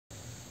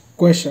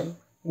Question: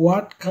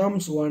 what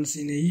comes once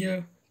in a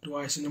year,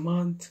 twice in a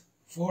month,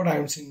 4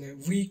 times in a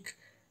week,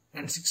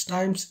 and 6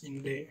 times in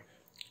a day?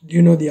 Do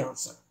you know the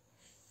answer?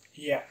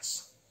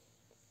 Yes.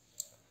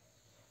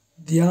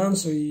 The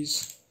answer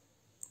is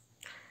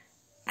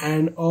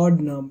an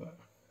odd number.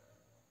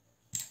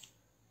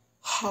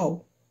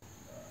 How?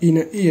 In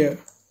a year,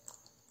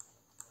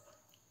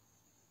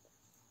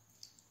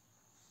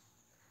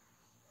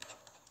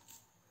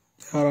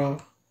 there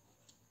are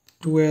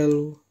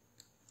 12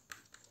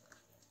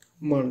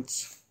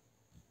 months.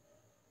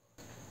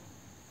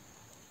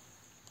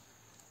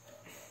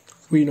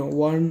 We know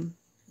one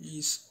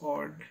is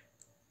odd.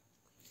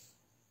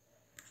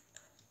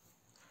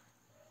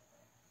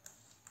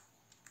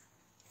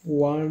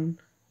 One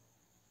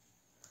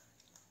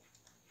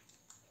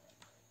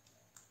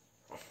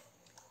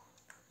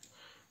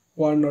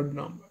odd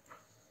number.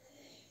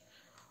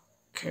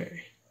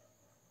 Okay.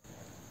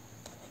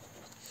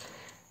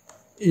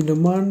 In a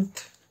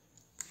month,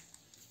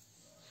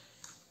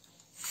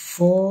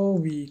 4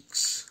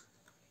 weeks.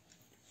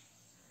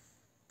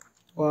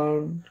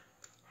 1,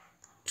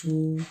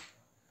 2,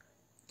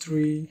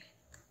 3,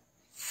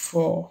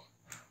 4.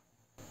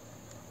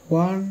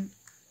 1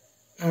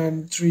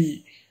 and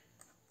 3.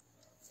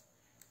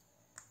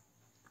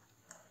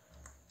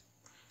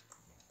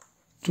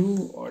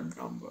 Two odd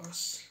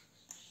numbers.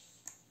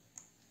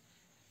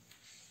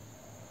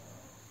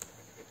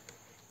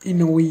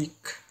 In a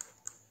week,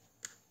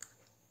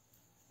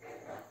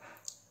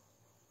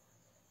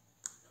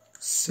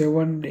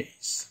 7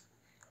 days.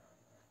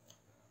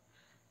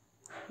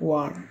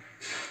 1,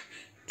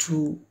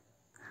 2,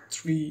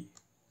 3,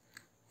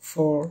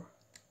 4,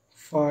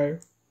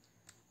 5,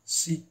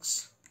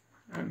 6,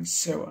 and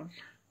 7.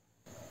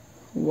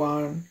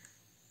 1,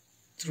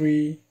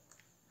 3,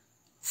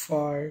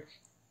 5,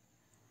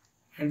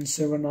 and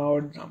 7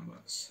 odd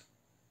numbers.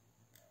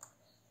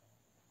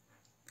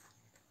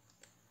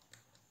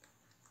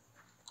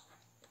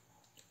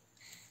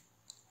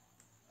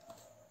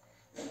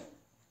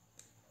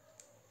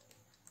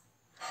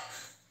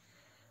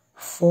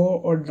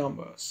 Four odd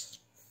numbers.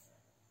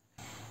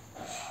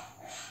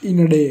 In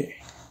a day,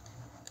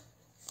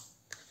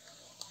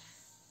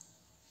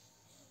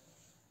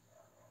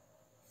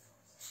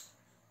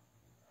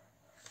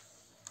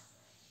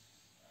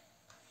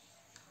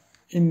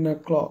 in a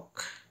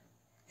clock,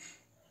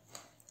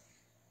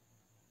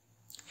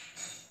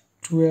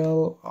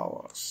 12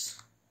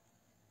 hours.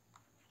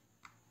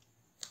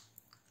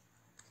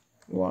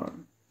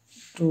 1,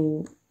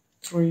 2,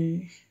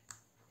 3,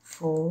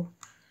 4,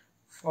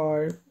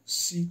 5,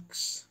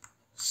 6,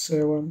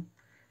 7,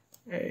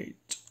 8,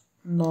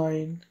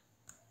 9,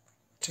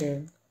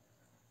 10,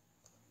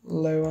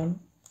 11,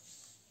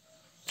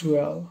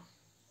 12.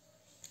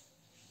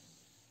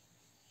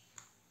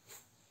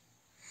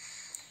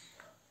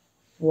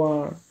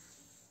 1,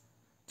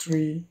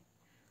 3,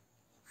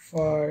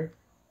 5,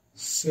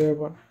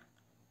 7,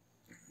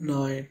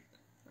 9,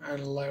 and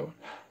 11.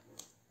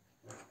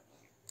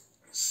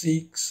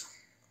 6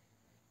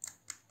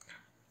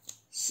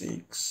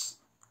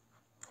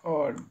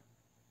 odd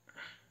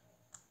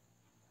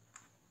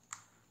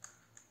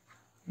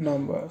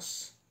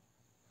numbers.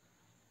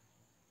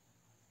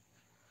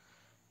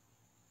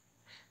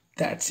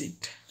 That's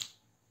it.